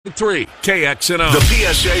3 KXNO. The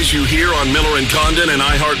PSAs you hear on Miller and Condon and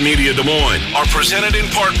iHeartMedia Des Moines are presented in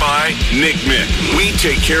part by Nick Mick. We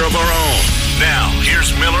take care of our own. Now,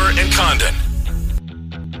 here's Miller and Condon.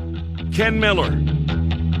 Ken Miller.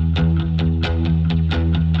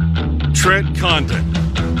 Trent Condon.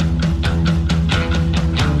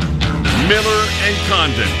 Miller and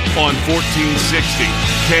Condon on 1460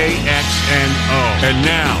 KXNO. And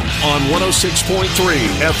now on 106.3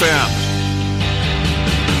 FM.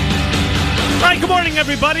 All right, good morning,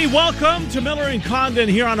 everybody. Welcome to Miller and Condon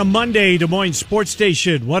here on a Monday, Des Moines Sports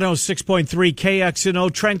Station, 106.3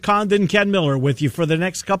 KXNO. Trent Condon, Ken Miller with you for the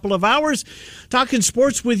next couple of hours, talking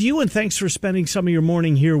sports with you, and thanks for spending some of your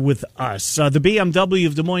morning here with us. The BMW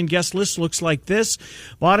of Des Moines guest list looks like this.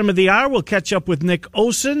 Bottom of the hour, we'll catch up with Nick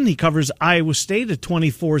Osen. He covers Iowa State at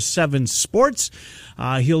 24/7 Sports.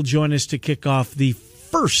 He'll join us to kick off the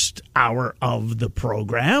first hour of the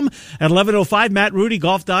program. At 11:05, Matt Rudy,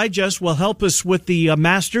 Golf Digest, will help us with the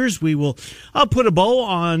Masters. We will put a bow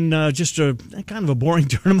on just a kind of a boring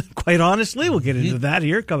tournament, quite honestly. We'll get into that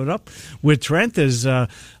here coming up with Trent as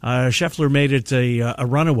Scheffler made it a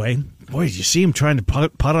runaway. Boy, did you see him trying to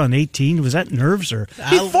putt on 18? Was that nerves? Or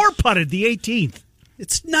he four-putted the 18th.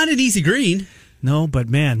 It's not an easy green. No, but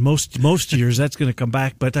man, most years that's going to come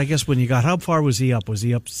back. But I guess when you got, how far was he up? Was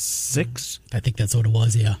he up 6? I think that's what it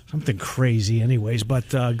was, yeah. Something crazy anyways, but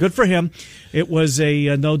good for him. It was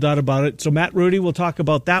a no doubt about it. So Matt Rudy will talk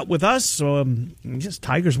about that with us. So just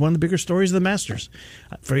Tiger's one of the bigger stories of the Masters.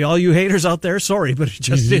 For all you haters out there, sorry, but it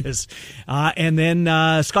just is. And then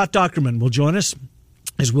Scott Docterman will join us,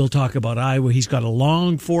 as we'll talk about Iowa. He's got a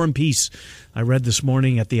long form piece I read this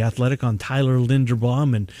morning at The Athletic on Tyler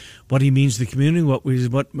Linderbaum and what he means to the community,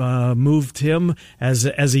 what moved him as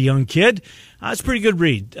a young kid. It's a pretty good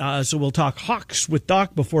read. So we'll talk Hawks with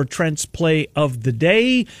Doc before Trent's play of the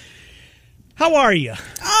day. How are you?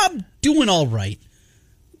 I'm doing all right.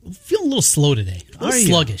 Feeling a little slow today. A little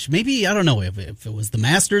sluggish. Maybe, I don't know, if it was the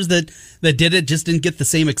Masters that did it, just didn't get the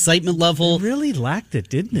same excitement level. It really lacked it,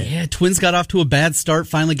 didn't it? Yeah, Twins got off to a bad start,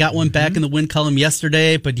 finally got one back in the win column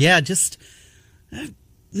yesterday. But yeah, just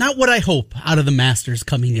not what I hope out of the Masters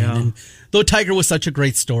coming in. And though Tiger was such a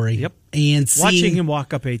great story. Yep. And watching him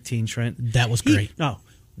walk up 18, Trent. That was great.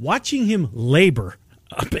 Watching him labor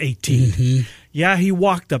up 18. Yeah, he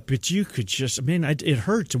walked up, but you could just, it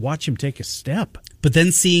hurt to watch him take a step. But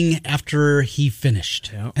then seeing after he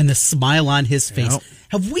finished and the smile on his face.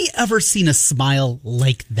 Have we ever seen a smile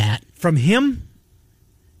like that? From him?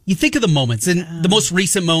 You think of the moments. And the most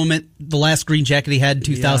recent moment, the last green jacket he had in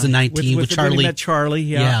 2019 with Charlie. When he met Charlie,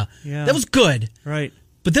 yeah. That was good. Right.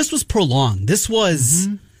 But this was prolonged. This was...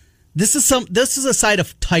 This is a side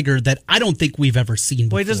of Tiger that I don't think we've ever seen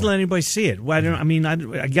before. Well, he doesn't let anybody see it. Well,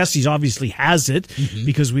 I guess he obviously has it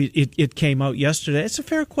because it came out yesterday. It's a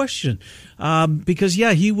fair question because,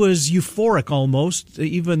 he was euphoric almost,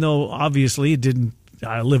 even though obviously it didn't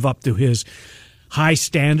live up to his high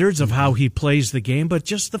standards of how he plays the game. But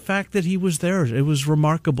just the fact that he was there, it was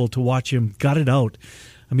remarkable to watch him gut it out.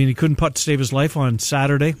 He couldn't putt to save his life on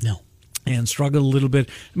Saturday. No. And struggled a little bit.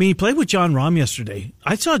 He played with John Rahm yesterday.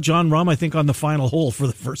 I saw John Rahm, I think, on the final hole for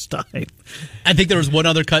the first time. I think there was one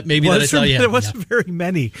other cut maybe that I saw. There wasn't very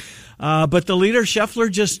many. But the leader,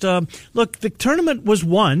 Scheffler, just, look, the tournament was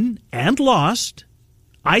won and lost,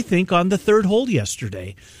 I think, on the third hole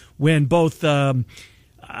yesterday when both Cameron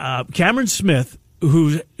Smith,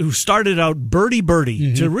 who started out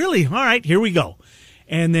birdie to really, all right, here we go.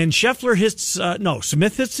 And then Scheffler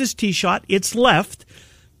Smith hits his tee shot. It's left.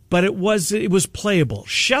 But it was playable.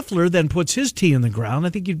 Scheffler then puts his tee in the ground. I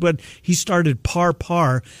think he started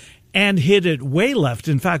par, and hit it way left.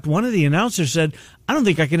 In fact, one of the announcers said, I don't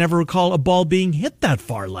think I can ever recall a ball being hit that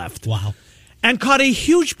far left. Wow. And caught a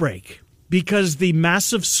huge break because the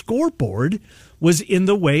massive scoreboard was in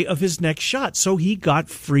the way of his next shot. So he got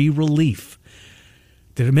free relief.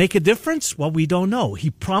 Did it make a difference? Well, we don't know. He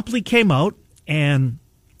promptly came out and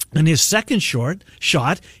his second shot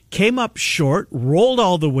came up short, rolled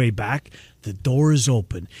all the way back. The door is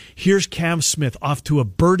open. Here's Cam Smith off to a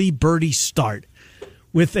birdie start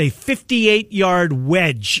with a 58-yard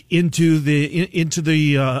wedge onto the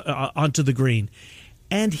green,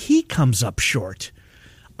 and he comes up short.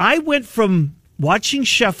 I went from watching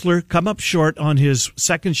Scheffler come up short on his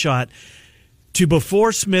second shot to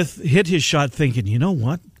before Smith hit his shot, thinking, you know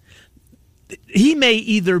what? He may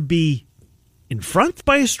either be in front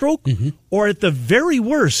by a stroke, or at the very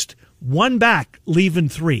worst, one back, leaving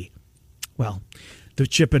 3. Well, the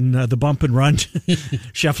chip and the bump and run.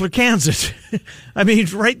 Scheffler cans it. I mean,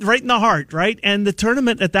 right in the heart, right? And the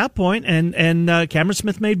tournament at that point, and Cameron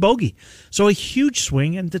Smith made bogey. So a huge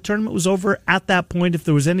swing, and the tournament was over at that point. If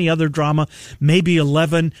there was any other drama, maybe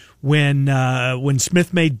 11 when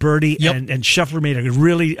Smith made birdie and Scheffler made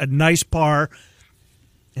a nice par.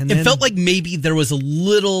 And it felt like maybe there was a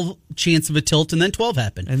little chance of a tilt, and then 12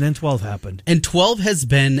 happened. And 12 has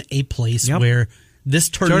been a place where this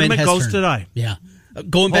tournament has goes turned. to die. Yeah.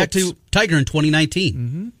 Going back to Tiger in 2019.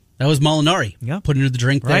 Mm-hmm. That was Molinari putting the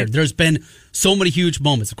drink there. Right. There's been so many huge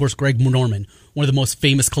moments. Of course, Greg Norman, one of the most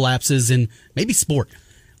famous collapses in maybe sport.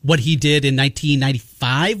 What he did in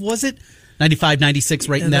 1995, was it? 95, 96,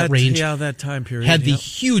 right in that range. Yeah, that time period. Had the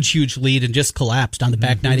huge lead and just collapsed on the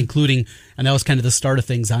back nine, including, and that was kind of the start of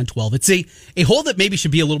things on 12. It's a hole that maybe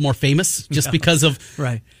should be a little more famous just because of,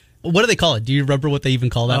 what do they call it? Do you remember what they even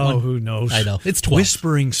call that one? Oh, who knows? I know. It's 12.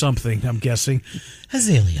 Whispering something, I'm guessing.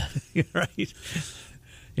 Azalea. Right.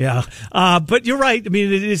 Yeah, but you're right. I mean,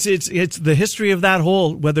 it's the history of that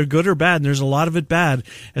hole, whether good or bad, and there's a lot of it bad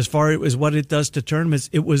as far as what it does to tournaments.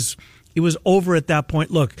 It was over at that point.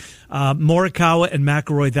 Look, Morikawa and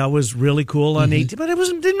McIlroy, that was really cool on 18, but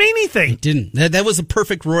didn't mean anything. It didn't. That was a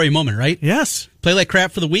perfect Rory moment, right? Yes. Play like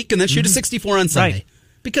crap for the week and then shoot a 64 on Sunday. Right.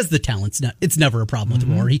 Because the talent's it's never a problem with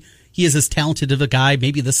Rory. He is as talented of a guy,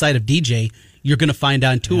 maybe the side of DJ, you're going to find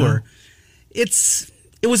on tour. Yeah.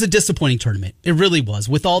 It was a disappointing tournament. It really was.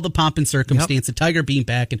 With all the pomp and circumstance, the Tiger being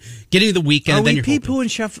back and getting the weekend. Are then we poo-poo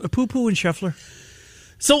and Scheffler?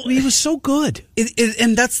 So he was so good.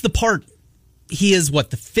 And that's the part. He is,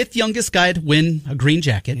 the fifth youngest guy to win a green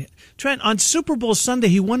jacket. Trent, on Super Bowl Sunday,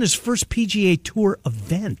 he won his first PGA Tour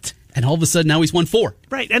event. And all of a sudden, now he's won 4.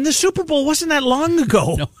 Right, and the Super Bowl wasn't that long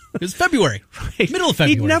ago. No, it was February. Right. Middle of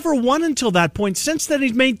February. He'd never won until that point. Since then,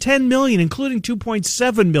 he's made $10 million, including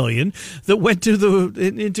 $2.7 million that went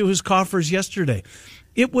into his coffers yesterday.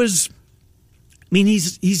 It was,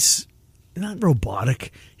 he's not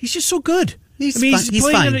robotic. He's just so good.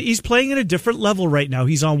 He's playing at a different level right now.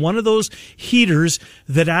 He's on one of those heaters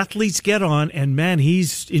that athletes get on, and man,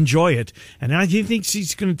 he's enjoy it. And now he thinks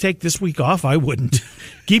he's going to take this week off. I wouldn't.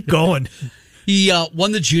 Keep going. He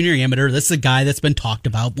won the junior amateur. This is a guy that's been talked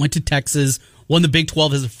about. Went to Texas, won the Big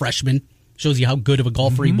 12 as a freshman. Shows you how good of a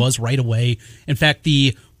golfer he was right away. In fact,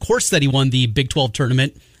 the course that he won the Big 12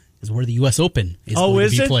 tournament is where the U.S. Open is going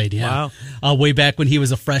to be played. Yeah. Wow. Way back when he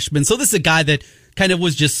was a freshman. So this is a guy that kind of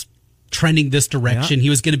was just trending this direction. Yeah. He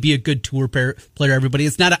was going to be a good tour player, everybody.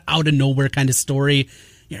 It's not an out-of-nowhere kind of story.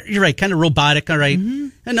 You're right, kind of robotic, all right.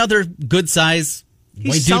 Another good size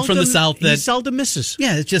white dude from the South. He seldom misses.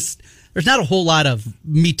 Yeah, it's just, there's not a whole lot of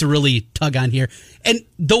meat to really tug on here. And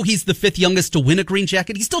though he's the fifth youngest to win a green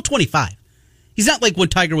jacket, he's still 25. He's not like when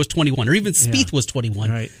Tiger was 21 or even Spieth was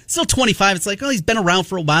 21. Right. Still 25. It's like, he's been around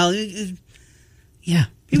for a while. Yeah.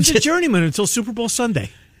 He was a journeyman until Super Bowl Sunday.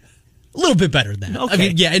 A little bit better than that. Okay.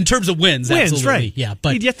 In terms of wins, absolutely. Right. Yeah,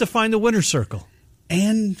 but he'd yet to find the winner's circle.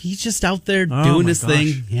 And he's just out there doing his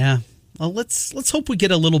thing. Yeah. Well, let's hope we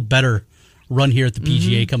get a little better run here at the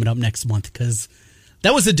PGA coming up next month, because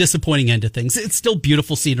that was a disappointing end to things. It's still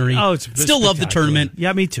beautiful scenery. Oh, it's still love the tournament.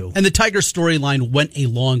 Yeah, me too. And the Tiger storyline went a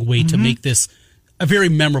long way to make this a very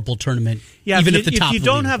memorable tournament. Yeah, even if you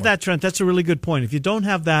don't have that, Trent, that's a really good point. If you don't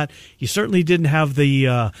have that, you certainly didn't have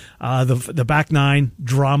the back nine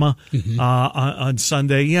drama on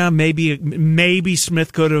Sunday. Yeah, maybe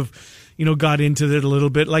Smith could have, got into it a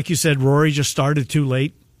little bit. Like you said, Rory just started too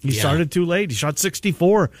late. He started too late. He shot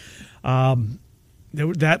 64.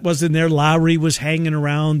 That wasn't there. Lowry was hanging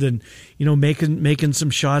around and making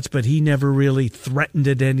some shots, but he never really threatened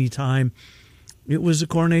at any time. It was a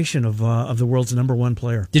coronation of the world's number one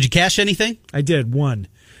player. Did you cash anything? I did. One.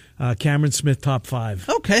 Cameron Smith top 5.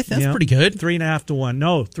 Okay, that's pretty good. 3.5 to 1.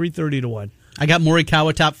 No, 330 to 1. I got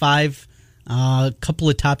Morikawa top 5. A couple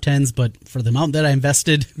of top 10s, but for the amount that I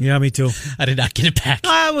invested, yeah, me too. I did not get it back.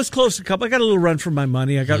 I was close a couple. I got a little run for my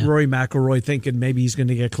money. I got Rory McIlroy thinking maybe he's going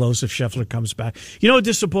to get close if Scheffler comes back.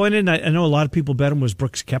 Disappointed. I know a lot of people bet him was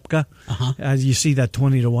Brooks Koepka. You see that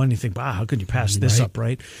 20 to 1, you think, wow, how could you pass this up?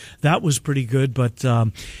 Right? That was pretty good, but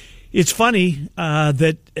it's funny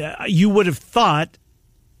that you would have thought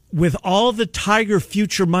with all the Tiger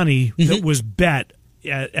future money that was bet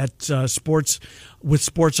at sports with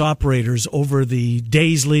sports operators over the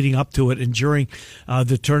days leading up to it and during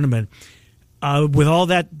the tournament, with all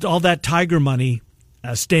that Tiger money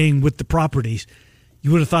staying with the properties,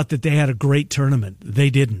 you would have thought that they had a great tournament. They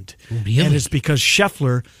didn't. Really? And it's because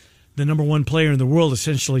Scheffler, the number one player in the world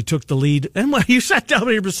essentially took the lead. And when you sat down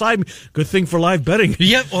here beside me, good thing for live betting.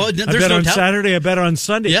 Yeah, well, I there's bet no on doubt. Saturday, I bet on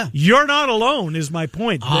Sunday. Yeah. You're not alone is my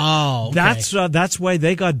point. Oh, okay. That's why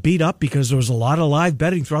they got beat up, because there was a lot of live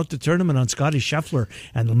betting throughout the tournament on Scotty Scheffler,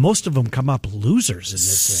 and most of them come up losers in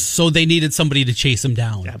this thing. So they needed somebody to chase him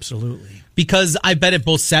down. Absolutely. Because I bet it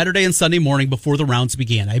both Saturday and Sunday morning before the rounds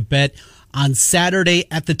began. I bet on Saturday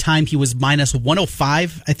at the time he was minus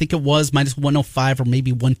 105. I think it was minus 105 or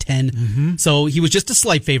maybe 110. Mm-hmm. So he was just a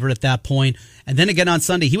slight favorite at that point. And then again on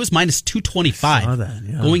Sunday, he was minus 225 Saw that,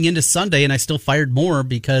 yeah. going into Sunday. And I still fired more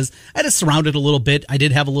because I had to surround it a little bit. I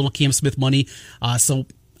did have a little Cam Smith money. So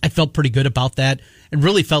I felt pretty good about that, and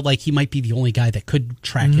really felt like he might be the only guy that could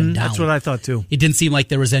track him down. That's what I thought too. It didn't seem like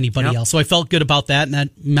there was anybody else. So I felt good about that, and that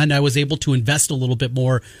meant I was able to invest a little bit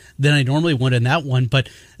more than I normally would in that one. But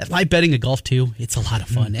at live betting at golf, too, it's a lot of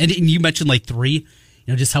fun. And you mentioned like 3,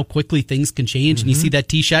 just how quickly things can change. And you see that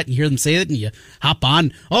tee shot, and you hear them say it, and you hop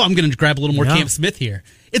on, I'm going to grab a little more Cam Smith here.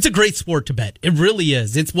 It's a great sport to bet. It really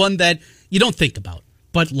is. It's one that you don't think about.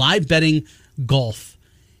 But live betting golf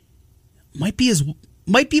might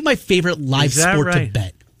be my favorite live sport to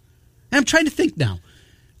bet. And I'm trying to think now.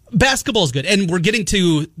 Basketball is good. And we're getting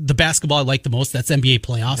to the basketball I like the most. That's NBA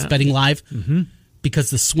playoffs, betting live. Mm-hmm. Because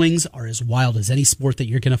the swings are as wild as any sport that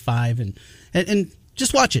you're going to find. And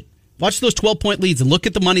just watch it. Watch those 12-point leads and look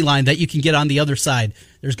at the money line that you can get on the other side.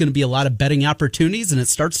 There's going to be a lot of betting opportunities, and it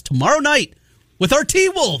starts tomorrow night with our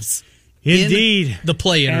T-Wolves. Indeed. The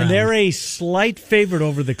play-in round. And they're a slight favorite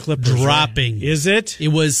over the Clippers. Dropping. Right? Is it? It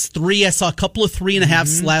was 3. I saw a couple of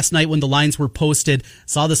 3.5s last night when the lines were posted.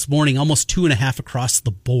 Saw this morning almost 2.5 across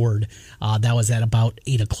the board. That was at about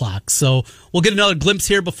 8 o'clock. So we'll get another glimpse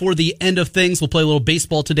here before the end of things. We'll play a little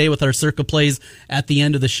baseball today with our Circa plays at the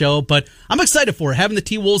end of the show. But I'm excited for it. Having the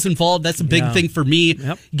T-Wolves involved, that's a big thing for me.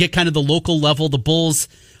 Yep. Get kind of the local level. The Bulls,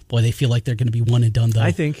 boy, they feel like they're going to be one and done, though.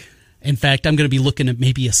 I think. In fact, I'm going to be looking at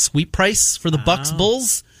maybe a sweep price for the Bucks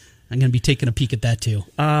Bulls. I'm going to be taking a peek at that too.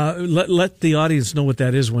 Let the audience know what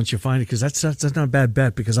that is once you find it, because that's not a bad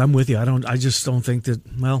bet. Because I'm with you. I just don't think that.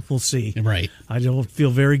 Well, we'll see. Right. I don't feel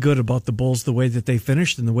very good about the Bulls, the way that they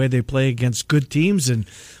finished and the way they play against good teams. And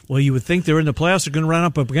well, you would think they're in the playoffs. They're going to run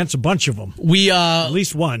up against a bunch of them. We at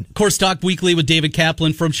least one. Of course, talk weekly with David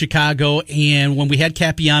Kaplan from Chicago, and when we had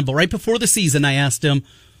Cappy on, but right before the season, I asked him,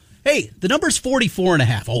 "Hey, the number's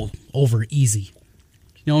 44.5. Oh, over easy."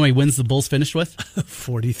 You know how many wins the Bulls finished with?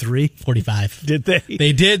 43. 45. Did they?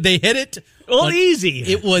 They did. They hit it. Well, easy.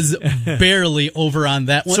 It was barely over on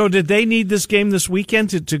that one. So did they need this game this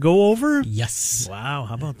weekend to go over? Yes. Wow,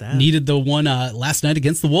 how about that? Needed the one last night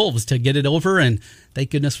against the Wolves to get it over, and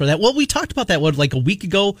thank goodness for that. Well, we talked about that, like a week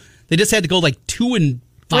ago? They just had to go like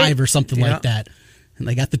 2-5 or something like that, and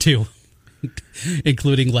they got the 2,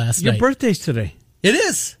 including last night. Your birthday's today. It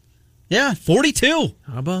is. Yeah, 42.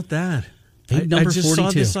 How about that? Big number I just 42.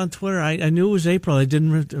 saw this on Twitter. I knew it was April. I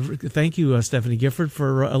didn't. Thank you, Stephanie Gifford,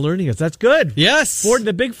 for alerting us. That's good. Yes.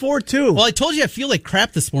 The big 4-2. Well, I told you I feel like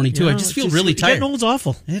crap this morning, too. I just feel really tired. Getting old's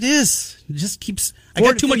awful. It is. It just keeps... I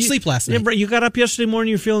got too much sleep last night. Yeah, you got up yesterday morning,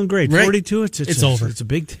 you're feeling great. Right. 42, it's over. It's a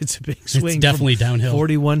big swing. It's definitely downhill.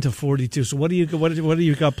 41 to 42. So what do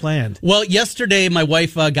you got planned? Well, yesterday my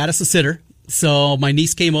wife got us a sitter. So my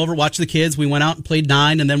niece came over, watched the kids. We went out and played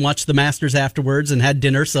 9 and then watched the Masters afterwards and had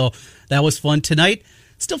dinner. So that was fun. Tonight,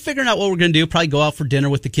 still figuring out what we're going to do. Probably go out for dinner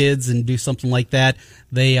with the kids and do something like that.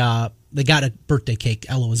 They got a birthday cake.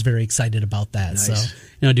 Ella was very excited about that. Nice.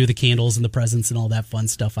 So, do the candles and the presents and all that fun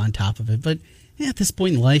stuff on top of it. But at this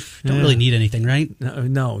point in life, don't really need anything, right?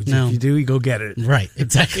 No. If you do, you go get it. Right,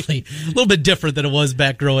 exactly. A little bit different than it was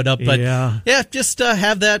back growing up. But just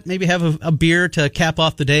have that. Maybe have a beer to cap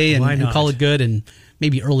off the day and call it good, and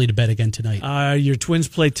maybe early to bed again tonight. Your Twins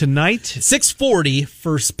play tonight. 6:40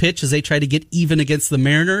 first pitch as they try to get even against the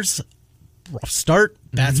Mariners. Rough start.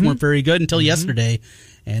 Bats weren't very good until yesterday.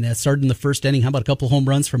 And it started in the first inning. How about a couple home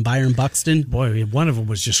runs from Byron Buxton? Boy, one of them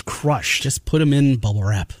was just crushed. Just put him in bubble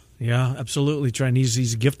wrap. Yeah, absolutely.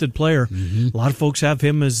 He's a gifted player. A lot of folks have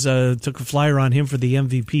him as took a flyer on him for the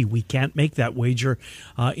MVP. We can't make that wager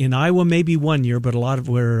in Iowa. Maybe 1 year, but a lot of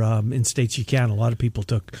where in states you can. A lot of people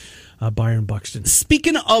took Byron Buxton.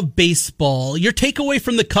 Speaking of baseball, your takeaway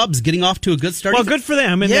from the Cubs getting off to a good start. Well, good for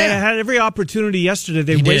them, and they had every opportunity yesterday.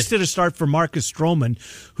 They wasted a start for Marcus Stroman,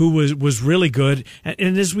 who was really good.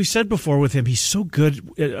 And as we said before with him, he's so good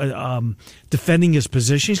defending his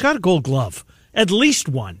position. He's got a Gold Glove. At least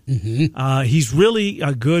one. He's really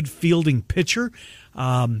a good fielding pitcher,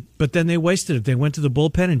 but then they wasted it. They went to the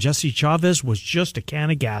bullpen, and Jesse Chavez was just a can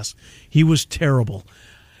of gas. He was terrible.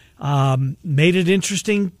 Made it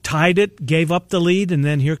interesting, tied it, gave up the lead, and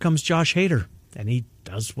then here comes Josh Hader. and he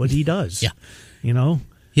does what he does. Yeah. You know?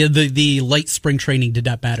 Yeah, the light spring training did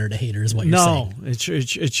not matter to Hader, is what you're saying. No,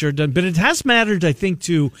 it sure doesn't. But it has mattered, I think,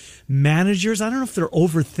 to managers. I don't know if they're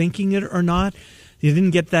overthinking it or not. You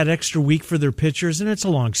didn't get that extra week for their pitchers, and it's a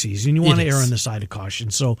long season. You want to err on the side of caution,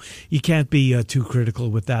 so you can't be too critical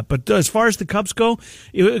with that. But as far as the Cubs go,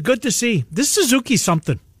 good to see. This Suzuki's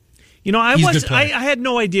something. You know, I had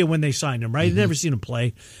no idea when they signed him, right? I'd never seen him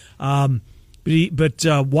play. But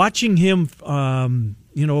watching him,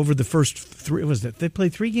 over the first three, was it? They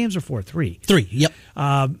played 3 games or 4? 3. 3, yep.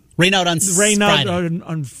 Rain out on Friday.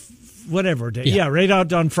 On whatever day. Yeah, rain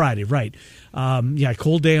out on Friday, right.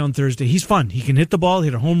 Cold day on Thursday. He's fun. He can hit the ball,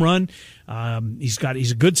 hit a home run. He's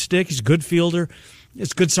a good stick. He's a good fielder.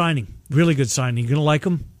 It's a good signing. Really good signing. You're going to like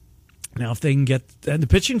him. Now, if they can get, and the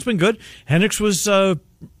pitching's been good. Hendricks was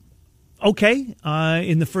okay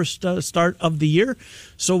in the first start of the year,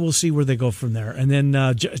 so we'll see where they go from there. And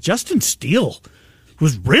then Justin Steele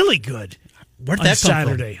was really good. Where'd on that come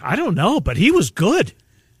Saturday? from? I don't know, but he was good.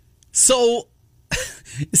 So,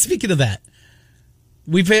 speaking of that,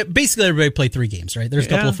 we've had, basically everybody played 3 games, right? There's a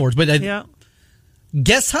couple of forwards, but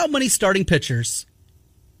guess how many starting pitchers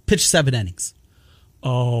pitched 7 innings?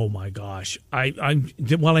 Oh my gosh! I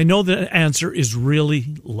know the answer is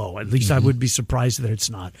really low. At least I would be surprised that it's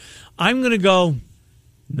not. I'm going to go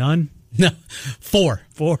none. No, 4.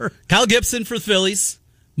 4. Kyle Gibson for the Phillies,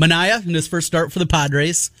 Manaea in his first start for the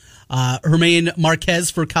Padres, Germán Marquez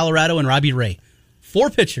for Colorado, and Robbie Ray. 4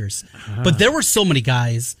 pitchers, but there were so many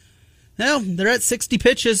guys. Now they're at 60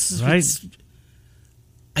 pitches. Right.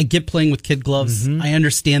 I get playing with kid gloves. I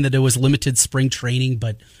understand that it was limited spring training,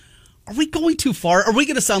 but are we going too far? Are we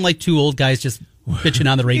going to sound like 2 old guys just bitching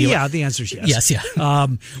on the radio? Yeah, the answer is yes. Yes, yeah.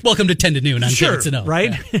 Welcome to 10 to noon on KXNO.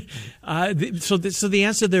 Right? Yeah. So the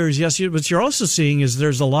answer there is yes. What you're also seeing is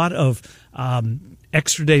there's a lot of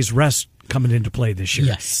extra days rest coming into play this year.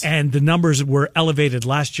 Yes. And the numbers were elevated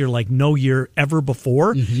last year like no year ever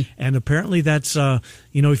before. And apparently that's,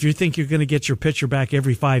 if you think you're going to get your pitcher back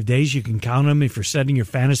every 5 days, you can count them. If you're setting your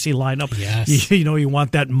fantasy lineup, yes. you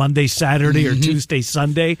want that Monday, Saturday, or Tuesday,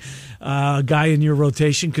 Sunday guy in your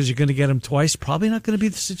rotation because you're going to get him twice. Probably not going to be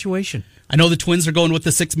the situation. I know the Twins are going with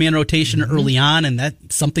the 6-man rotation early on, and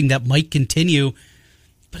that's something that might continue,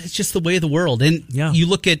 but it's just the way of the world. And you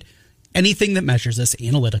look at anything that measures this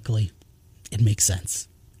analytically, it makes sense.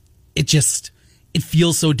 It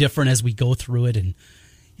feels so different as we go through it and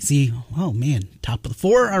you see, oh man, top of the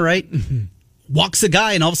 4, all right. Walks a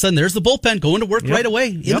guy and all of a sudden there's the bullpen going to work right away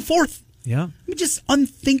in the 4th. Yeah. I mean, just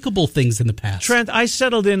unthinkable things in the past. Trent, I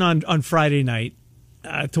settled in on Friday night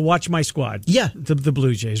to watch my squad. Yeah. The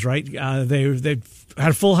Blue Jays, right? They had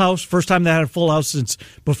a full house. First time they had a full house since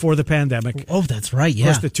before the pandemic. Oh, that's right, yeah.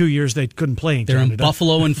 Of course, the 2 years they couldn't play in They're Canada. in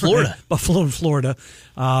Buffalo and Florida. Buffalo and Florida.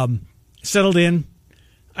 Settled in.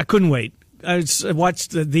 I couldn't wait. I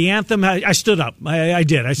watched the anthem. I stood up. I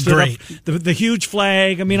did. I stood up. The huge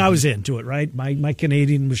flag. I mean, I was into it, right? My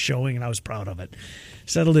Canadian was showing, and I was proud of it.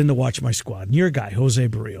 Settled in to watch my squad. And your guy, Jose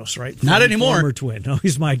Barrios, right? Not anymore. Former Twin. No,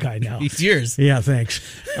 he's my guy now. He's yours. Yeah, thanks.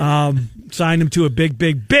 Signed him to a big.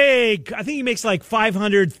 I think he makes like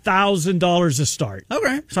 $500,000 a start.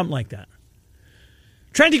 Okay. Something like that.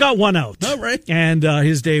 Trendy got 1 out. All right. And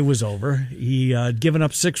his day was over. He given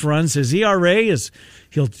up 6 runs. His ERA is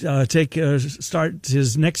he'll start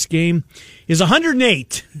his next game is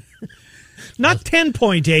 108. Not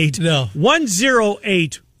 10.8. No.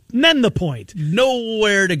 108. Mend the point.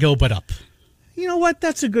 Nowhere to go but up. You know what?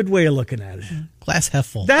 That's a good way of looking at it. Glass half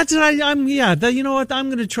full. That's you know what? I'm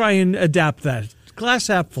going to try and adapt that. Glass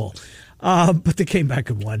half full. But they came back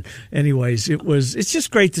and won. Anyways, it's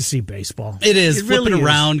just great to see baseball. It is. It Flipping really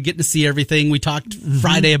around, getting to see everything. We talked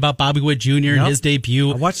Friday about Bobby Witt Jr. and his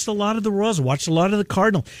debut. I watched a lot of the Royals. I watched a lot of the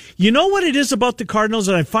Cardinals. You know what it is about the Cardinals,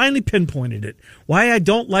 and I finally pinpointed it. Why I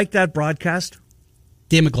don't like that broadcast?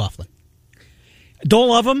 Dan McLaughlin. Don't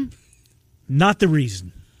love him. Not the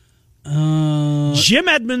reason. Jim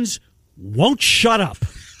Edmonds won't shut up.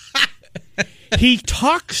 He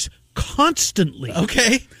talks constantly.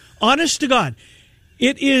 Okay. Honest to God.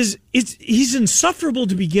 He's insufferable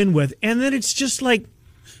to begin with, and then it's just like,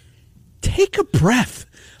 take a breath.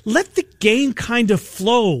 Let the game kind of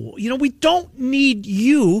flow. We don't need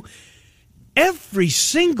you every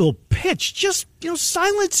single pitch. Just,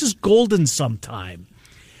 silence is golden sometime.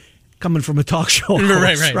 Coming from a talk show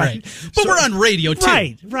host, right. But we're on radio,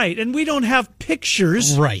 too. Right. And we don't have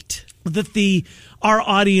pictures. Right. That our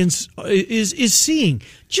audience is seeing.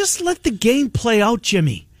 Just let the game play out,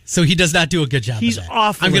 Jimmy. So he does not do a good job. He's of that.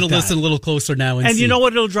 awful. I'm going to at that. listen a little closer now and see. You know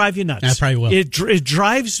what? It'll drive you nuts. I probably will. It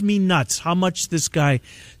drives me nuts how much this guy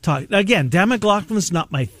talks. Again, Dan McLaughlin's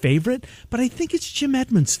not my favorite, but I think it's Jim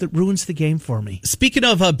Edmonds that ruins the game for me. Speaking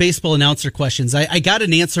of baseball announcer questions, I got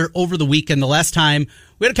an answer over the weekend. The last time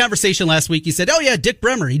we had a conversation last week, he said, "Oh yeah, Dick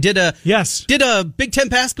Bremer. He did a Big Ten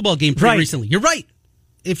basketball game pretty recently." You're right.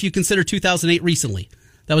 If you consider 2008 recently,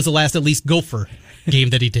 that was the last at least Gopher game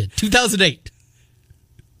that he did. 2008.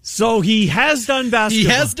 So he has done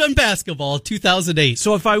basketball. He has done basketball 2008.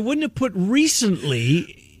 So if I wouldn't have put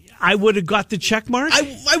recently, I would have got the check mark?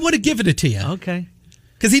 I would have given it to you. Okay.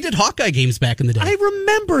 Because he did Hawkeye games back in the day. I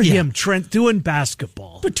remember him, Trent, doing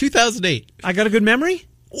basketball. But 2008. I got a good memory?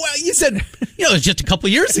 Well, you said, it was just a couple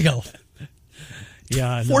of years ago.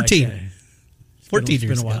 Yeah. 14. 14 years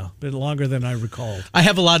ago. It's been a while. ago. Been longer than I recalled. I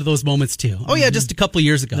have a lot of those moments, too. Oh, yeah, just a couple of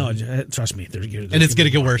years ago. No, trust me. And it's going to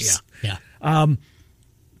get worse. Yeah.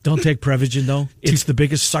 Don't take Prevagen, though. It's the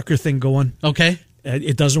biggest sucker thing going. Okay.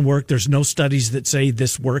 It doesn't work. There's no studies that say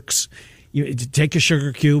this works. You take a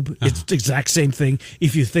sugar cube. It's the exact same thing.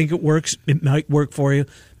 If you think it works, it might work for you.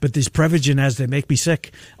 But these Prevagen ads, they make me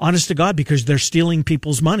sick. Honest to God, because they're stealing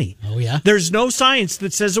people's money. Oh, yeah? There's no science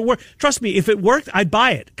that says it works. Trust me, if it worked, I'd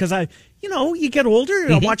buy it. Because you get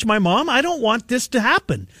older, I watch my mom. I don't want this to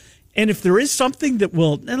happen. And if there is something that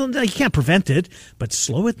will, you can't prevent it, but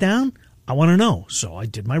slow it down, I want to know. So I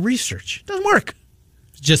did my research. It doesn't work.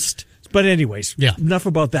 But anyways, enough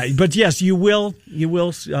about that. But yes, you will.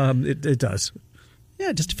 It does.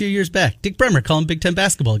 Yeah, just a few years back. Dick Bremer calling Big Ten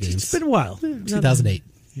basketball games. It's been a while. 2008.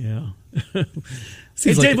 Yeah.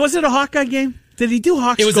 Was it a Hawkeye game? Did he do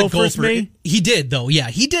Hawks? It was Gophers, a Gopher. He did, though. Yeah,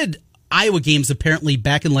 he did Iowa games apparently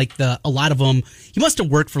back in a lot of them. He must have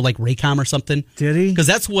worked for Raycom or something. Did he? Because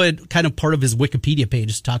that's what kind of part of his Wikipedia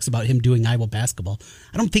page talks about him doing Iowa basketball.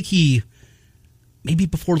 I don't think maybe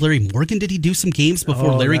before Larry Morgan, did he do some games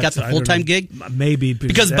before Larry got the full-time gig? Maybe.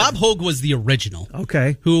 Because Bob Hogue was the original.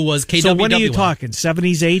 Okay. Who was KWW. So when are you talking?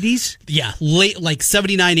 70s, 80s? Yeah, late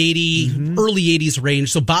 79, 80, early 80s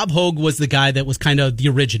range. So Bob Hogue was the guy that was kind of the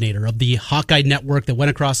originator of the Hawkeye network that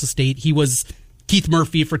went across the state. He was Keith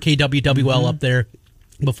Murphy for KWWL up there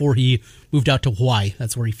before he moved out to Hawaii.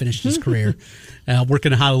 That's where he finished his career,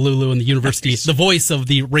 working in Honolulu and the university, the voice of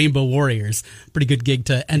the Rainbow Warriors. Pretty good gig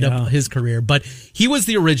to end up his career. But he was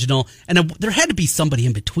the original, and there had to be somebody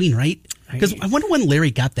in between, right? Because I wonder when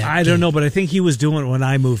Larry got that I don't know, but I think he was doing it when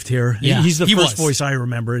I moved here. Yeah, He's the first voice I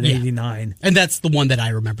remember in 89. And that's the one that I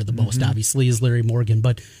remember the most, obviously, is Larry Morgan.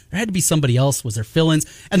 But there had to be somebody else. Was there fill-ins?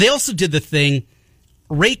 And they also did the thing,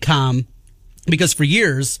 Raycom, because for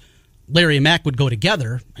years, Larry and Mac would go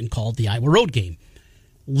together and call it the Iowa Road game.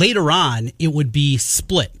 Later on, it would be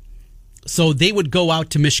split. So they would go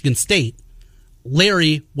out to Michigan State.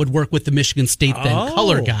 Larry would work with the Michigan State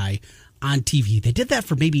color guy on TV. They did that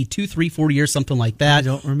for maybe 2, 3, 4 years, something like that. I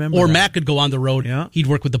don't remember. Or that. Mac could go on the road. Yeah. He'd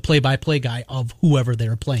work with the play-by-play guy of whoever they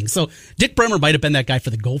were playing. So Dick Bremer might have been that guy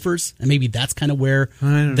for the Gophers, and maybe that's kind of where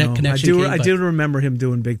that connection came. I do remember him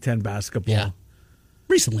doing Big Ten basketball. Yeah.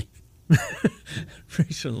 Recently.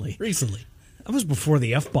 Recently. That was before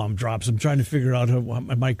the F-bomb drops. I'm trying to figure out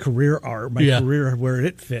my career where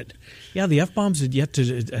it fit. Yeah, the F-bombs had yet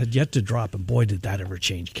to drop, and boy, did that ever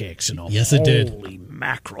change KXNO. Yes, it did. Holy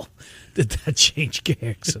mackerel. Did that change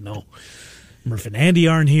KXNO. Murph and Andy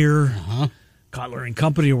aren't here. Kotler and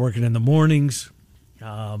Company are working in the mornings.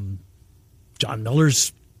 John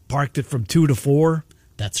Miller's parked it from 2 to 4.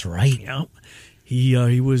 That's right. Yeah. He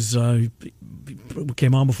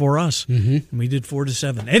came on before us, and we did 4 to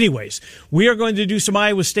 7. Anyways, we are going to do some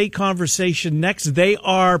Iowa State conversation next. They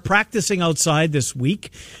are practicing outside this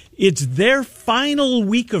week. It's their final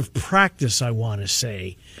week of practice, I want to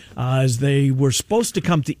say, as they were supposed to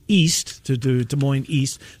come to Des Moines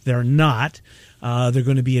East. They're not. They're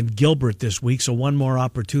going to be in Gilbert this week, so one more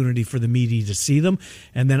opportunity for the media to see them.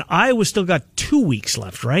 And then Iowa's still got 2 weeks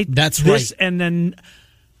left, right? That's right. And then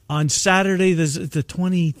on Saturday, there's the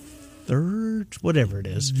 23rd, whatever it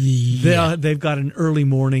is. Yeah. They've got an early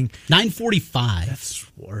morning. 9:45. That's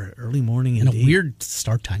early morning and indeed. A weird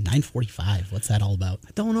start time, 9:45. What's that all about?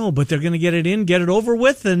 I don't know, but they're going to get it over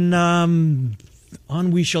with, and on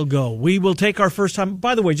we shall go. We will take our first time.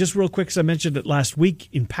 By the way, just real quick, because I mentioned it last week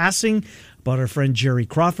in passing about our friend Jerry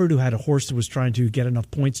Crawford, who had a horse that was trying to get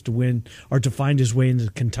enough points to win or to find his way into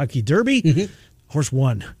the Kentucky Derby. Horse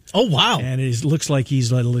won. Oh, wow. And it looks like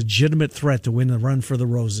he's a legitimate threat to win the Run for the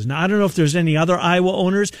Roses. Now, I don't know if there's any other Iowa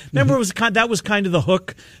owners. Remember, that was kind of the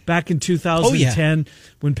hook back in 2010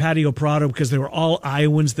 when Patio Prado, because they were all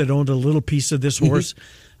Iowans that owned a little piece of this horse.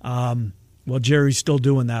 Well, Jerry's still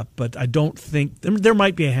doing that, but I don't think there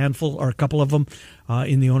might be a handful or a couple of them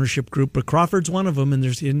in the ownership group. But Crawford's one of them, and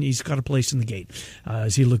he's got a place in the gate.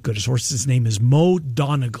 Does he look good? His horse's name is Mo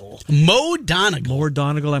Donegal. Mo Donegal. More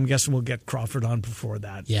Donegal. I'm guessing we'll get Crawford on before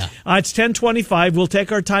that. Yeah. It's 10:25. We'll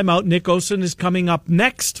take our time out. Nick Osen is coming up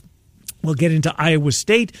next. We'll get into Iowa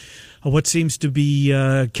State, what seems to be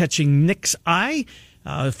catching Nick's eye.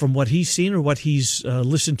 From what he's seen or what he's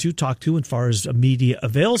listened to, talked to, as far as media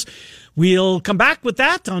avails. We'll come back with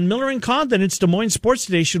that on Miller and Condon. It's Des Moines Sports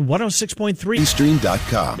Station 106.3.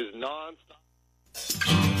 Stream.com.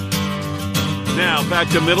 Now back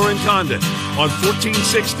to Miller and Condon on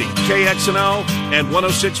 1460 KXNO and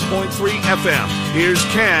 106.3 FM. Here's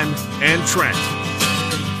Ken and Trent.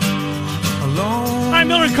 Hi,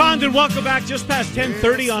 Miller and Condon. Welcome back. Just past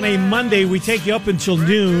 10:30 on a Monday. We take you up until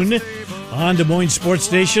noon on Des Moines Sports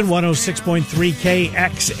Station 106.3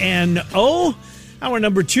 KXNO. Hour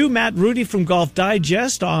number 2, Matt Rudy from Golf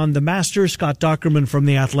Digest on the Masters, Scott Dockerman from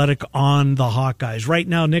The Athletic on the Hawkeyes. Right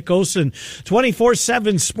now, Nick Osen,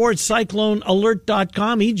 24/7 Sports,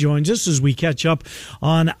 CycloneAlert.com. He joins us as we catch up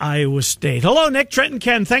on Iowa State. Hello, Nick, Trent, and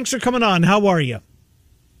Ken. Thanks for coming on. How are you?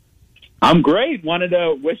 I'm great. Wanted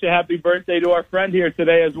to wish a happy birthday to our friend here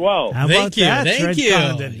today as well. How about that, Thank Trent you.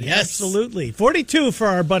 Condon? Yes. Absolutely. 42 for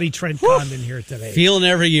our buddy Trent Condon here today. Feeling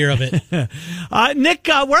every year of it. Nick,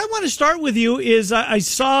 where I want to start with you is I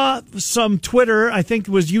saw some Twitter, I think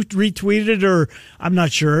it was you retweeted or I'm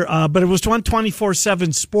not sure, but it was on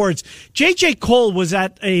 24/7 Sports. J.J. Cole was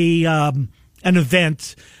at an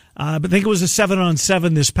event. But I think it was a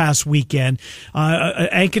 7-on-7 this past weekend.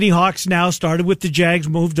 Ankeny Hawks now started with the Jags,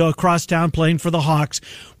 moved across town playing for the Hawks.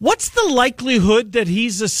 What's the likelihood that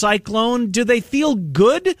he's a Cyclone? Do they feel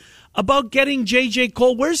good about getting J.J.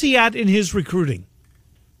 Cole? Where's he at in his recruiting?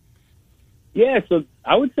 Yeah, so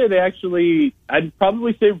I would say I'd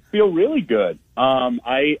probably say feel really good.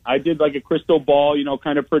 I did like a crystal ball,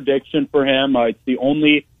 kind of prediction for him. It's the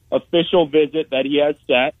only official visit that he has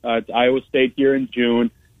set. It's Iowa State here in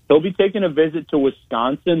June. He'll be taking a visit to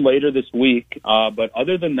Wisconsin later this week. But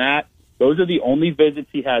other than that, those are the only visits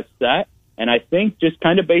he has set. And I think just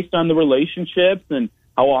kind of based on the relationships and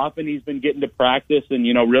how often he's been getting to practice and,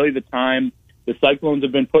 really the time the Cyclones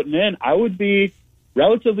have been putting in, I would be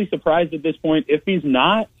relatively surprised at this point if he's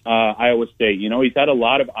not Iowa State. He's had a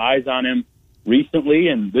lot of eyes on him recently,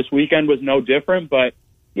 and this weekend was no different. But,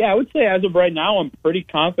 yeah, I would say as of right now, I'm pretty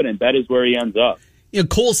confident that is where he ends up.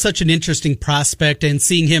 Cole's such an interesting prospect, and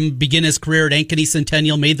seeing him begin his career at Ankeny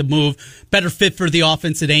Centennial, made the move, better fit for the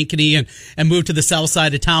offense at Ankeny and moved to the south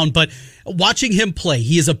side of town. But watching him play,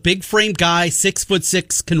 he is a big frame guy,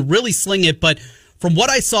 6'6", can really sling it. But from what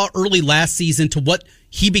I saw early last season to what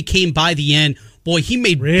he became by the end, boy, he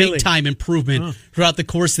made big-time improvement throughout the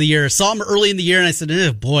course of the year. I saw him early in the year, and I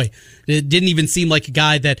said, boy, it didn't even seem like a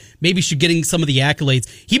guy that maybe should getting some of the accolades.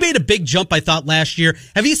 He made a big jump, I thought, last year.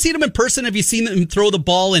 Have you seen him in person? Have you seen him throw the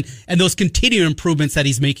ball and those continued improvements that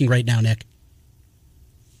he's making right now, Nick?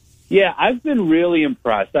 Yeah, I've been really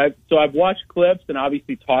impressed. I've watched clips and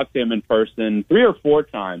obviously talked to him in person 3 or 4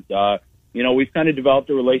 times. We've kind of developed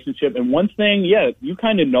a relationship. And one thing, you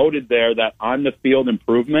kind of noted there that on-the-field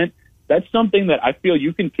improvement, that's something that I feel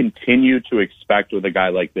you can continue to expect with a guy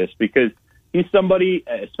like this because he's somebody,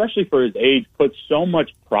 especially for his age, puts so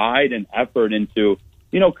much pride and effort into,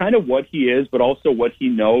 kind of what he is, but also what he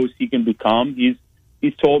knows he can become.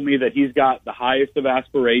 He's told me that he's got the highest of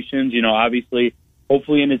aspirations, obviously,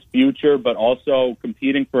 hopefully in his future, but also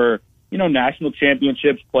competing for, national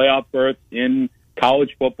championships, playoff berths in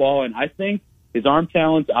college football. And I think his arm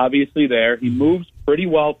talent's obviously there. He moves pretty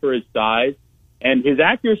well for his size. And his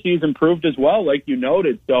accuracy has improved as well, like you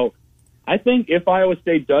noted. So I think if Iowa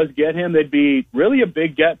State does get him, they'd be really a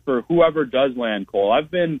big get for whoever does land Cole. I've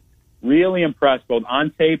been really impressed both on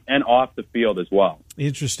tape and off the field as well.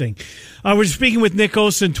 Interesting. We're speaking with Nick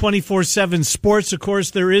Osen, 24/7 Sports. Of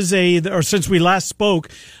course, there is since we last spoke,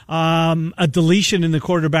 a deletion in the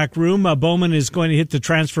quarterback room. Bowman is going to hit the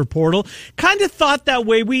transfer portal. Kind of thought that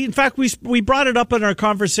way. We brought it up in our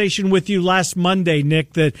conversation with you last Monday,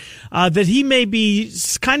 Nick, that he may be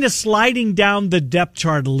kind of sliding down the depth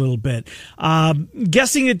chart a little bit.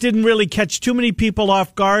 Guessing it didn't really catch too many people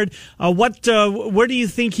off guard. Where do you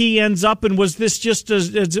think he ends up? And was this just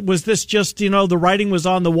the writing was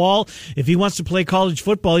on the wall? If he wants to play college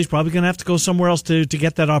football, he's probably going to have to go somewhere else to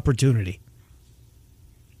get that opportunity.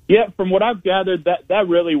 Yeah, from what I've gathered, that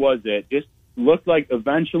really was it. Just looked like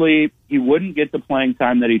eventually he wouldn't get the playing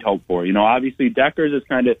time that he'd hoped for. Obviously Deckers has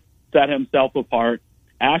kind of set himself apart.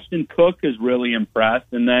 Ashton Cook has really impressed.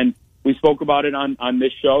 And then we spoke about it on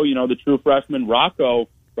this show, the true freshman Rocco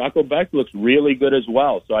Rocco Beck looks really good as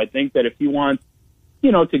well. So I think that if he wants,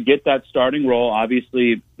 to get that starting role,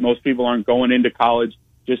 obviously most people aren't going into college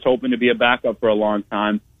just hoping to be a backup for a long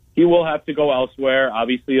time. He will have to go elsewhere.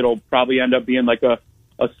 Obviously, it'll probably end up being like a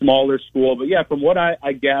smaller school. But, yeah, from what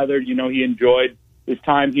I gathered, he enjoyed his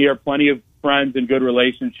time here, plenty of friends and good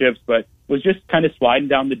relationships, but was just kind of sliding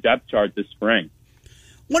down the depth chart this spring.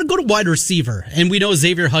 I want to go to wide receiver, and we know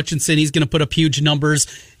Xavier Hutchinson, he's going to put up huge numbers.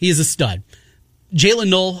 He is a stud. Jalen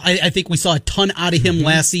Knoll, I think we saw a ton out of him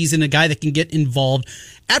last season, a guy that can get involved.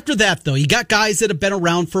 After that, though, you got guys that have been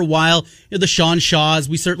around for a while. The Sean Shaws,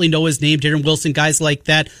 we certainly know his name, Darren Wilson, guys like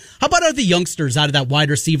that. How about other youngsters out of that wide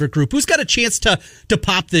receiver group? Who's got a chance to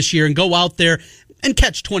pop this year and go out there and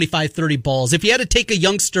catch 25, 30 balls? If you had to take a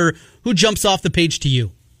youngster, who jumps off the page to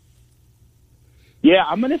you? Yeah,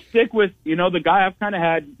 I'm going to stick with, the guy I've kind of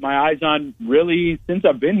had my eyes on really since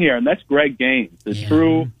I've been here, and that's Greg Gaines, the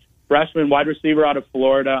true freshman wide receiver out of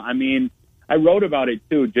Florida. I mean, I wrote about it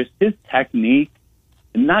too, just his technique,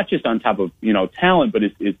 and not just on top of, talent, but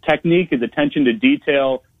his technique, his attention to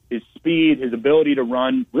detail, his speed, his ability to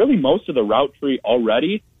run really most of the route tree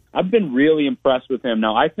already. I've been really impressed with him.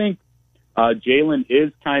 Now, I think Jalen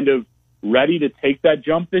is kind of ready to take that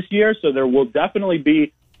jump this year, so there will definitely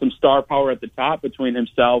be some star power at the top between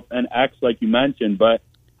himself and X, like you mentioned. But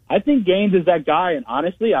I think Gaines is that guy, and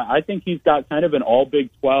honestly, I think he's got kind of an all Big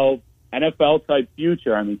 12 NFL-type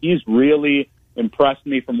future. I mean, he's really impressed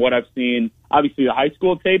me from what I've seen, obviously the high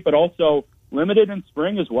school tape, but also limited in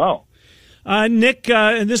spring as well. Nick,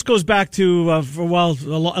 and this goes back to, a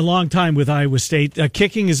long time with Iowa State.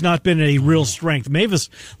 Kicking has not been a real strength. Mavis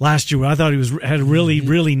last year, I thought he had a really,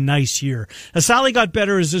 really nice year. Asali got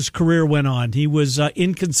better as his career went on. He was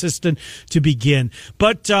inconsistent to begin.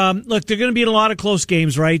 But, look, they're going to be in a lot of close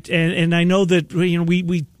games, right? And I know that,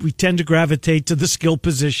 we tend to gravitate to the skill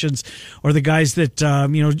positions or the guys that,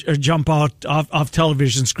 jump out off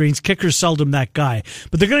television screens. Kicker's seldom that guy.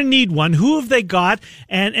 But they're going to need one. Who have they got?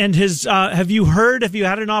 And his, have you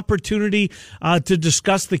had an opportunity to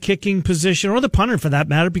discuss the kicking position or the punter for that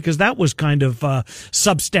matter, because that was kind of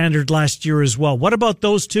substandard last year as well. What about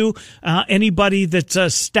those two? Anybody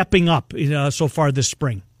that's stepping up so far this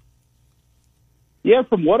spring? Yeah,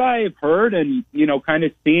 from what I've heard and, kind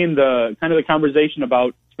of seeing the conversation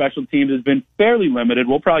about special teams has been fairly limited.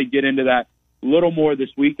 We'll probably get into that a little more this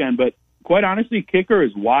weekend, but quite honestly, kicker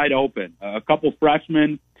is wide open. A couple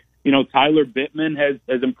freshmen, Tyler Bittman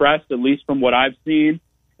has impressed, at least from what I've seen.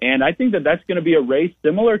 And I think that that's going to be a race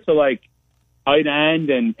similar to like tight end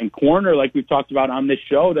and corner, like we've talked about on this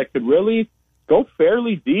show, that could really go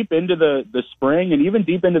fairly deep into the spring and even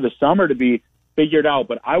deep into the summer to be figured out.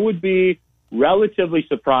 But I would be relatively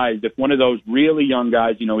surprised if one of those really young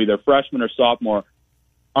guys, either freshman or sophomore,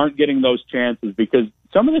 aren't getting those chances, because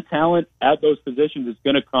some of the talent at those positions is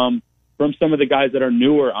going to come from some of the guys that are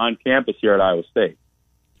newer on campus here at Iowa State.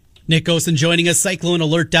 Nick Osen joining us,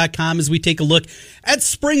 CycloneAlert.com, as we take a look at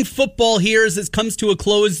spring football here as it comes to a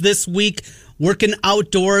close this week. Working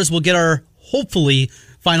outdoors. We'll get our, hopefully,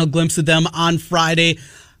 final glimpse of them on Friday.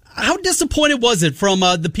 How disappointed was it from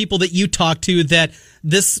the people that you talked to that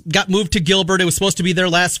this got moved to Gilbert? It was supposed to be there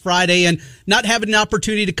last Friday, and not having an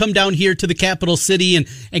opportunity to come down here to the capital city and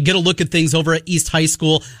get a look at things over at East High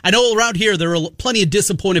School. I know around here there are plenty of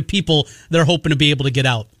disappointed people that are hoping to be able to get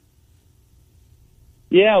out.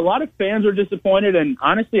 Yeah, a lot of fans are disappointed, and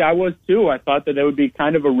honestly, I was too. I thought that it would be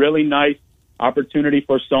kind of a really nice opportunity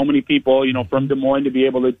for so many people, from Des Moines to be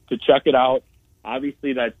able to check it out.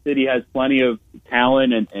 Obviously, that city has plenty of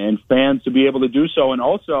talent and fans to be able to do so. And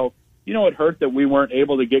also, it hurt that we weren't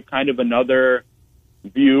able to get kind of another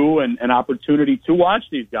view and an opportunity to watch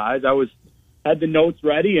these guys. I had the notes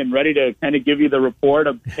ready to kind of give you the report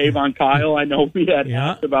of Tavon Kyle. I know we had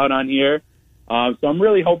asked about on here. So I'm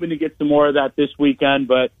really hoping to get some more of that this weekend.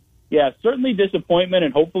 But, yeah, certainly disappointment,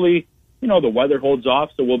 and hopefully, the weather holds off,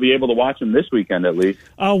 so we'll be able to watch them this weekend at least.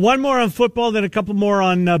 One more on football, then a couple more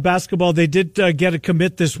on basketball. They did get a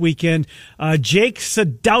commit this weekend. Jake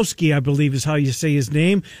Sadowski, I believe is how you say his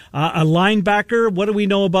name, a linebacker. What do we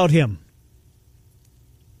know about him?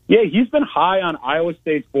 Yeah, he's been high on Iowa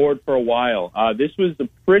State's board for a while. This was a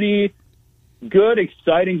pretty good,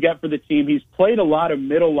 exciting get for the team. He's played a lot of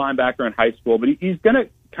middle linebacker in high school, but he's going to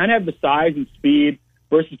kind of have the size and speed,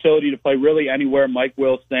 versatility to play really anywhere. Mike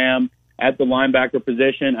Will Sam at the linebacker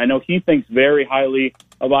position. I know he thinks very highly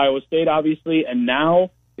of Iowa State, obviously, and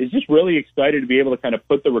now is just really excited to be able to kind of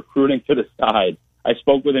put the recruiting to the side. I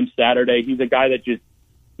spoke with him Saturday. He's a guy that just,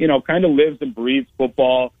 kind of lives and breathes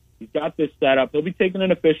football. He's got this set up. He'll be taking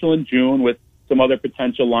an official in June with some other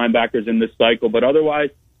potential linebackers in this cycle, but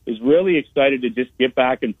otherwise is really excited to just get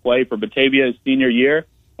back and play for Batavia's senior year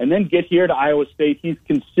and then get here to Iowa State. He's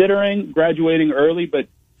considering graduating early, but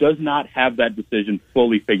does not have that decision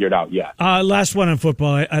fully figured out yet. Last one on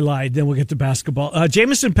football. I lied. Then we'll get to basketball.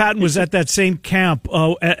 Jamison Patton was at that same camp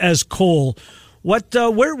as Cole.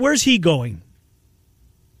 Where's he going?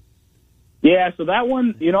 Yeah, so that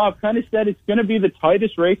one, I've kind of said it's going to be the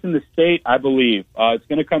tightest race in the state, I believe. It's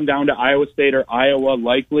going to come down to Iowa State or Iowa,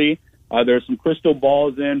 likely. There's some crystal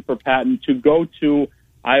balls in for Patton to go to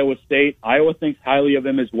Iowa State. Iowa thinks highly of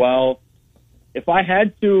him as well. If I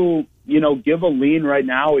had to, give a lean right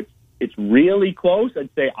now, it's really close. I'd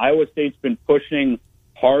say Iowa State's been pushing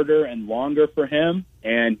harder and longer for him,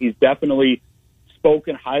 and he's definitely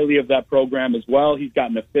spoken highly of that program as well. He's got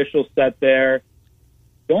an official set there.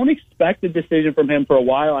 Don't expect a decision from him for a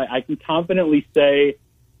while. I can confidently say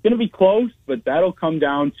it's going to be close, but that'll come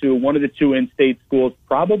down to one of the two in-state schools,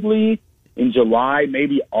 probably in July,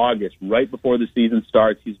 maybe August, right before the season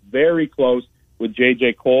starts. He's very close with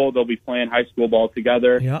J.J. Cole. They'll be playing high school ball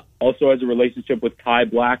together. Yeah. Also has a relationship with Kai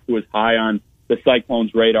Black, who is high on the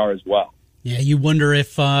Cyclones' radar as well. Yeah, you wonder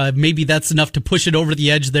if maybe that's enough to push it over the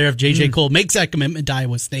edge there if J.J. Cole makes that commitment to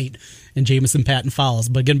Iowa State and Jamison Patton follows.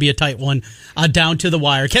 But going to be a tight one down to the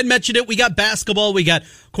wire. Ken mentioned it. We got basketball. We got,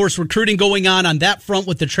 of course, recruiting going on that front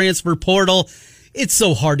with the transfer portal. It's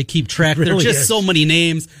so hard to keep track. There are just so many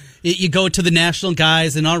names. You go to the national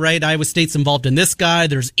guys, and all right, Iowa State's involved in this guy.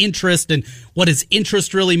 There's interest, and what does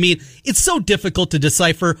interest really mean? It's so difficult to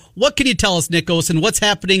decipher. What can you tell us, Nick Osen? What's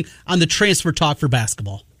happening on the transfer talk for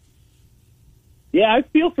basketball? Yeah, I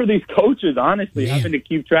feel for these coaches, honestly, having to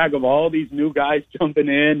keep track of all these new guys jumping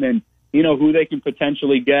in and, who they can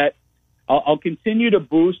potentially get. I'll continue to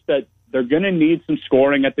boost that they're going to need some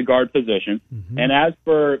scoring at the guard position. Mm-hmm. And as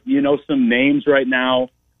for, some names right now,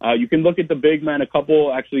 you can look at the big men, a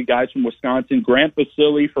couple actually guys from Wisconsin, Grant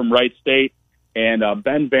Basile from Wright State and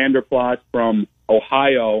Ben Vanderplas from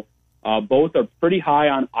Ohio. Both are pretty high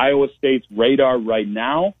on Iowa State's radar right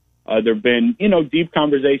now. There have been, deep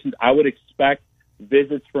conversations. I would expect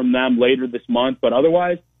visits from them later this month, but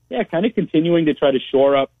otherwise, kind of continuing to try to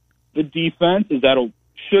shore up the defense as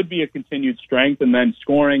should be a continued strength, and then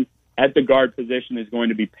scoring at the guard position is going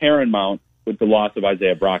to be paramount with the loss of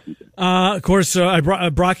Isaiah Brockington. Of course,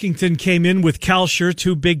 Brockington came in with Kalsher,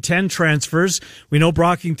 2 Big Ten transfers. We know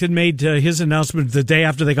Brockington made his announcement the day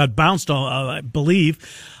after they got bounced, I believe,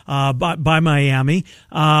 by Miami.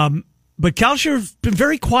 But Kalsher's been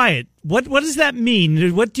very quiet. What does that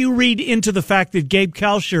mean? What do you read into the fact that Gabe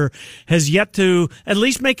Kalsher has yet to at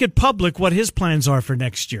least make it public what his plans are for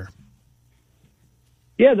next year?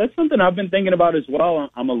 Yeah, that's something I've been thinking about as well.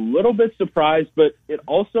 I'm a little bit surprised, but it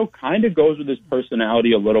also kind of goes with his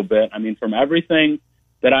personality a little bit. I mean, from everything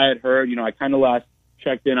that I had heard, I kind of last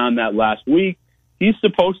checked in on that last week. He's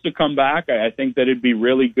supposed to come back. I think that it'd be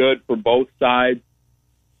really good for both sides.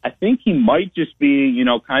 I think he might just be,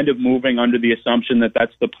 kind of moving under the assumption that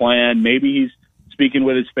that's the plan. Maybe he's speaking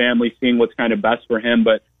with his family, seeing what's kind of best for him.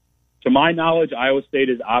 But to my knowledge, Iowa State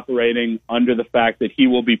is operating under the fact that he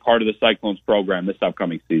will be part of the Cyclones program this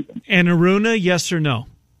upcoming season. And Aruna, yes or no?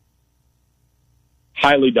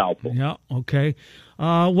 Highly doubtful. Yeah, okay.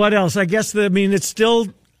 What else? I guess, it's still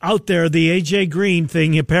out there, the A.J. Green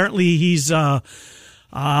thing. Apparently he's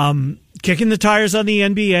kicking the tires on the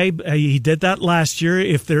NBA. He did that last year.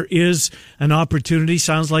 If there is an opportunity,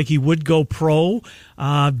 sounds like he would go pro.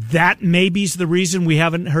 That maybe's the reason we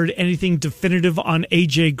haven't heard anything definitive on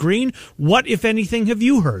A.J. Green. What, if anything, have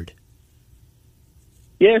you heard?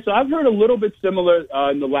 Yeah, so I've heard a little bit similar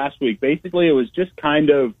in the last week. Basically, it was just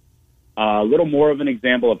kind of a little more of an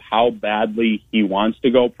example of how badly he wants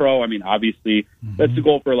to go pro. I mean, obviously, that's the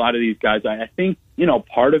goal for a lot of these guys. I think,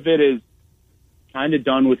 part of it is kind of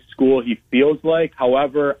done with school, he feels like.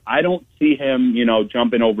 However, I don't see him,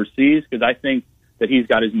 jumping overseas because I think that he's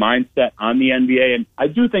got his mindset on the NBA, and I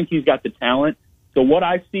do think he's got the talent. So what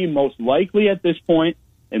I see most likely at this point,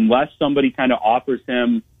 unless somebody kind of offers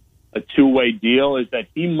him a two-way deal, is that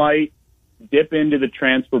he might dip into the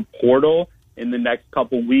transfer portal in the next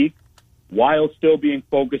couple weeks while still being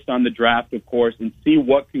focused on the draft, of course, and see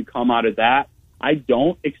what can come out of that. I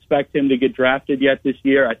don't expect him to get drafted yet this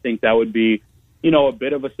year. I think that would be a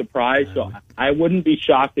bit of a surprise. So I wouldn't be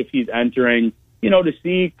shocked if he's entering, to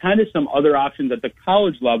see kind of some other options at the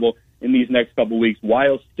college level in these next couple of weeks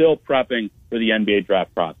while still prepping for the NBA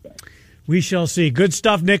draft process. We shall see. Good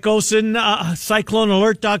stuff, Nick Osen.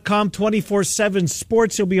 CycloneAlert.com, 24/7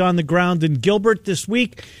 sports. He'll be on the ground in Gilbert this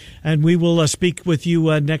week, and we will speak with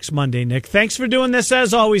you next Monday, Nick. Thanks for doing this,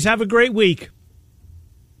 as always. Have a great week.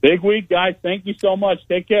 Big week, guys. Thank you so much.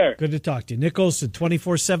 Take care. Good to talk to you. Nick Olson,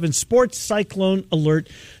 24/7 Sports,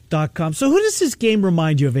 CycloneAlert.com. So who does this game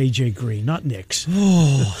remind you of, A.J. Green? Not Knicks.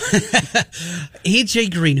 Oh, A.J.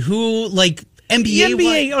 Green, who, like, NBA? The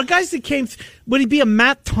NBA, or guys that came, would he be a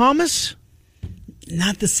Matt Thomas?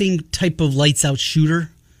 Not the same type of lights-out shooter.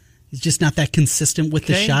 He's just not that consistent with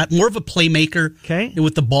the shot. More of a playmaker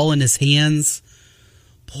with the ball in his hands.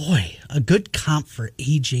 Boy, a good comp for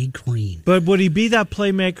A.J. Green. But would he be that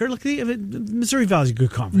playmaker? Look, Missouri Valley's a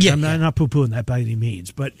good conference. Yeah, I'm not poo-pooing that by any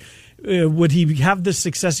means. But would he have the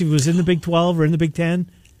success if he was in the Big 12 or in the Big 10?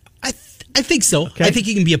 I think so. Okay. I think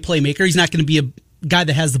he can be a playmaker. He's not going to be a guy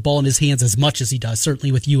that has the ball in his hands as much as he does,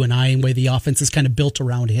 certainly with you and I, and the way the offense is kind of built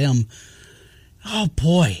around him. Oh,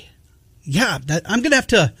 boy. Yeah, I'm gonna have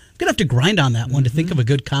to grind on that one to think of a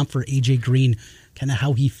good comp for A.J. Green, kind of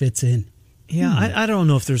how he fits in. Yeah, I don't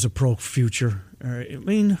know if there's a pro future. I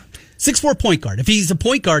mean, 6'4" point guard. If he's a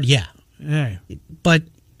point guard, yeah. But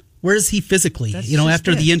where is he physically?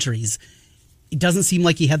 After the injuries, it doesn't seem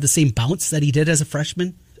like he had the same bounce that he did as a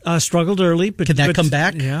freshman. Struggled early, but can that come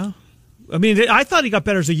back? Yeah. I mean, I thought he got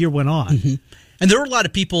better as the year went on. Mm-hmm. And there were a lot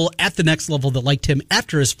of people at the next level that liked him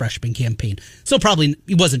after his freshman campaign. So probably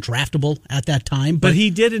he wasn't draftable at that time. But he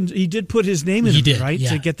did put his name in it, right? Yeah.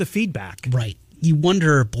 To get the feedback. Right. You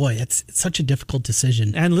wonder, boy, it's such a difficult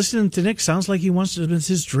decision. And listening to Nick sounds like he wants to, it's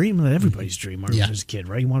his dream, everybody's dream as a kid,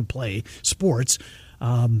 right? You want to play sports,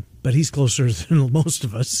 but he's closer than most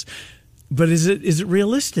of us. But is it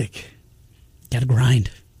realistic? Got to grind.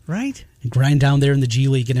 Right? Grind down there in the G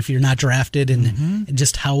League, and if you're not drafted, and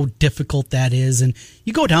just how difficult that is. And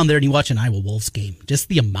you go down there and you watch an Iowa Wolves game, just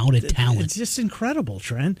the amount of talent. It's just incredible,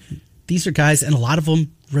 Trent. These are guys, and a lot of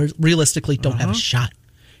them realistically don't have a shot.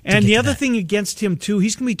 And the other thing against him, too,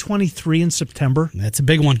 he's going to be 23 in September. That's a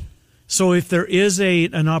big one. So if there is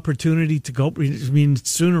an opportunity to go, I mean,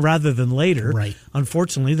 sooner rather than later, right.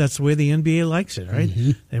 Unfortunately, that's the way the NBA likes it, right?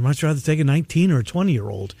 Mm-hmm. They'd much rather take a 19 or a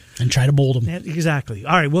 20-year-old. And try to mold them. Yeah, exactly.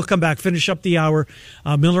 All right, we'll come back, finish up the hour.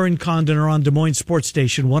 Miller and Condon are on Des Moines Sports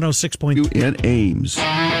Station, 106.2 in Ames.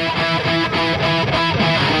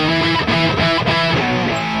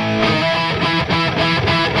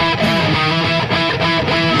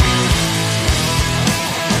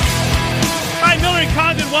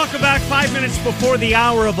 Welcome back. 5 minutes before the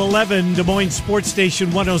hour of 11, Des Moines Sports Station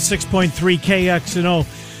 106.3 KXNO.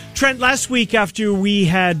 Trent, last week after we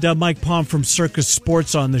had Mike Palm from Circus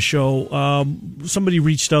Sports on the show, somebody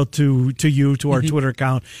reached out to our Twitter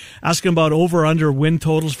account, asking about over-under win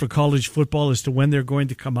totals for college football as to when they're going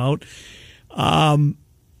to come out.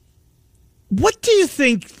 What do you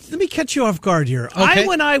think? Let me catch you off guard here. Okay.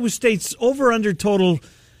 Iowa and Iowa State's over-under total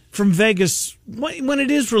from Vegas, when it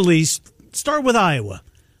is released, start with Iowa.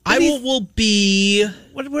 Iowa will be.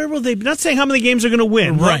 Where will they be? Not saying how many games are going to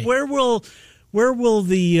win. Right. Where will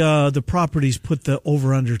the properties put the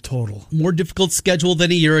over under total? More difficult schedule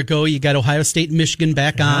than a year ago. You got Ohio State and Michigan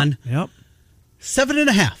back on. Yep.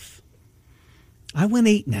 7.5. I went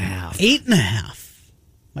 8.5. 8.5.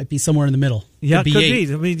 Might be somewhere in the middle. Yeah, could be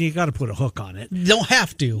 8. I mean, you got to put a hook on it. You don't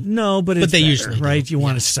have to. No, but they better, usually right. Do. You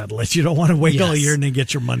want to settle it. You don't want to wait all year and then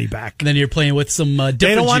get your money back. And then you're playing with some different.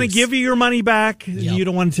 They don't want to juice. give you your money back. Yep. You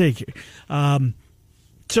don't want to take it.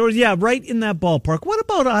 So yeah, right in that ballpark. What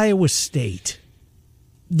about Iowa State?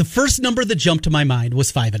 The first number that jumped to my mind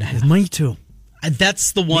was 5.5. Me too.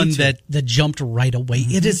 That's the one that jumped right away.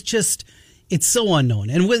 Mm-hmm. It is just, it's so unknown.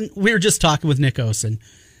 And when we were just talking with Nick Olson,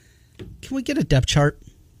 can we get a depth chart?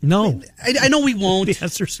 No. I know we won't. The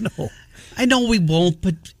answer's no. I know we won't,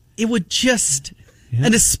 but it would just,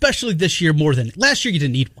 and especially this year more than, last year you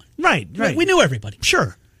didn't need one. Right. We knew everybody.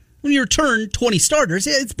 Sure. When you return 20 starters,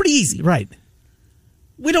 it's pretty easy. Right.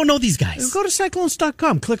 We don't know these guys. Go to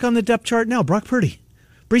Cyclones.com. Click on the depth chart now. Brock Purdy.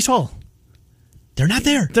 Breece Hall. They're not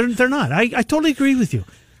there. They're not. I totally agree with you.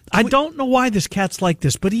 I don't know why this cat's like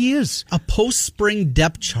this, but he is. A post-spring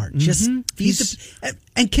depth chart. Just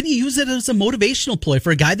and can you use it as a motivational ploy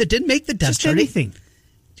for a guy that didn't make the depth chart? Anything.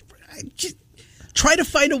 Just try to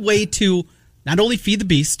find a way to not only feed the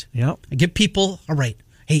beast, and get people, all right,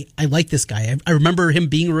 hey, I like this guy. I remember him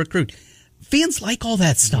being a recruit. Fans like all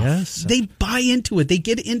that stuff. Yes. They buy into it. They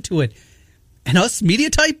get into it. And us media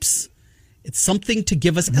types, it's something to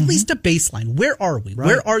give us at least a baseline. Where are we? Right.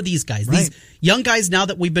 Where are these guys? Right. These young guys now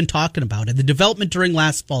that we've been talking about, and the development during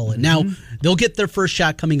last fall, and now they'll get their first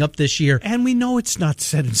shot coming up this year. And we know it's not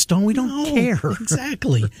set in stone. We don't care.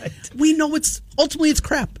 Exactly. Right. We know it's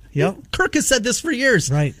crap. Yep. Kirk has said this for years.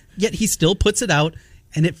 Right. Yet he still puts it out,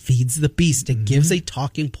 and it feeds the beast. It gives a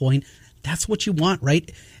talking point. That's what you want,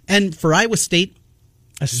 right? And for Iowa State,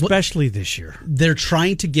 especially this year, they're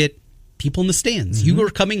trying to get people in the stands. You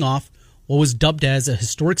were coming off what was dubbed as a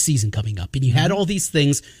historic season coming up, and you had all these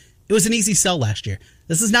things. It was an easy sell last year.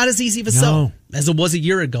 This is not as easy of a sell as it was a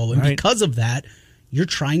year ago, and because of that, you're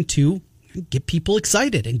trying to get people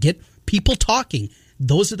excited and get people talking.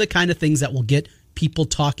 Those are the kind of things that will get people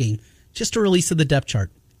talking. Just a release of the depth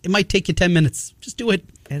chart. It might take you 10 minutes. Just do it.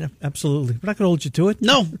 And absolutely. We're not going to hold you to it.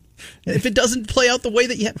 No. If it doesn't play out the way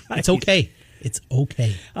that you have, it's okay. It's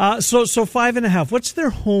okay. So 5.5. What's their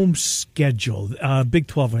home schedule? Big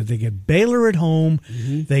 12. They get Baylor at home.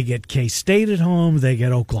 They get K-State at home. They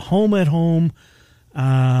get Oklahoma at home.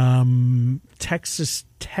 Texas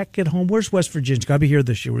Tech at home. Where's West Virginia? Got to be here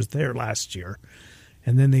this year. Was there last year.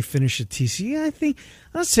 And then they finish at TCU. I'm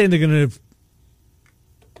not saying they're going to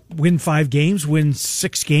win 5 games, win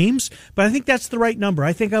 6 games, but I think that's the right number.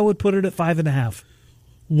 I think I would put it at 5.5.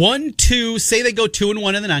 1, 2, say they go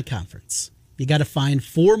 2-1 in the non-conference. You got to find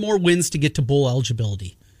 4 more wins to get to bowl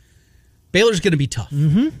eligibility. Baylor's going to be tough.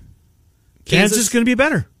 Kansas is going to be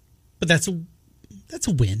better. But that's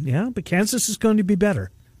a win. Yeah, but Kansas is going to be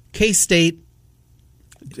better. K-State,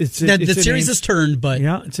 the series has turned, but...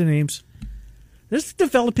 Yeah, it's in Ames. There's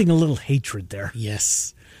developing a little hatred there.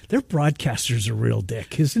 Yes. Their broadcaster's a real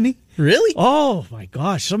dick, isn't he? Really? Oh, my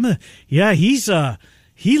gosh.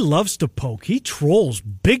 He loves to poke. He trolls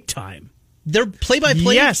big time. Their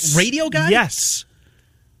play-by-play radio guy? Yes.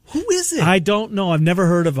 Who is it? I don't know. I've never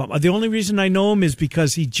heard of him. The only reason I know him is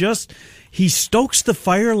because he stokes the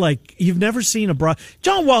fire like you've never seen a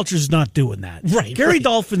John Walters not doing that. Right. Gary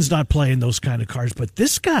Dolphin's not playing those kind of cards, but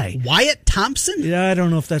this guy. Wyatt Thompson? Yeah, I don't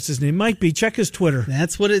know if that's his name. Might be. Check his Twitter.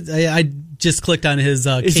 That's what it I just clicked on his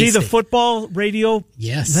Is K-State. he the football radio?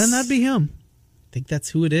 Yes. Then that'd be him. I think that's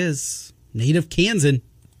who it is. Native Kansan.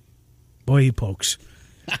 Boy, he pokes.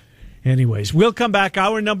 Anyways, we'll come back.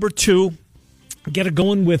 Hour number 2. Get it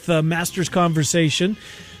going with Masters conversation.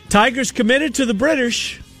 Tigers committed to the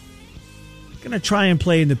British. Going to try and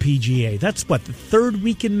play in the PGA. That's what, the 3rd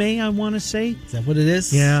week in May, I want to say? Is that what it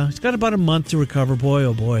is? Yeah, he's got about a month to recover. Boy,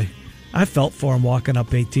 oh boy. I felt for him walking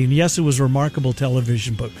up 18. Yes, it was remarkable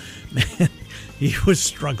television, but man, he was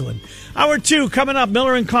struggling. Hour 2 coming up.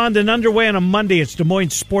 Miller and Condon underway on a Monday. It's Des Moines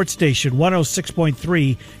Sports Station,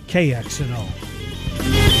 106.3 KXNO.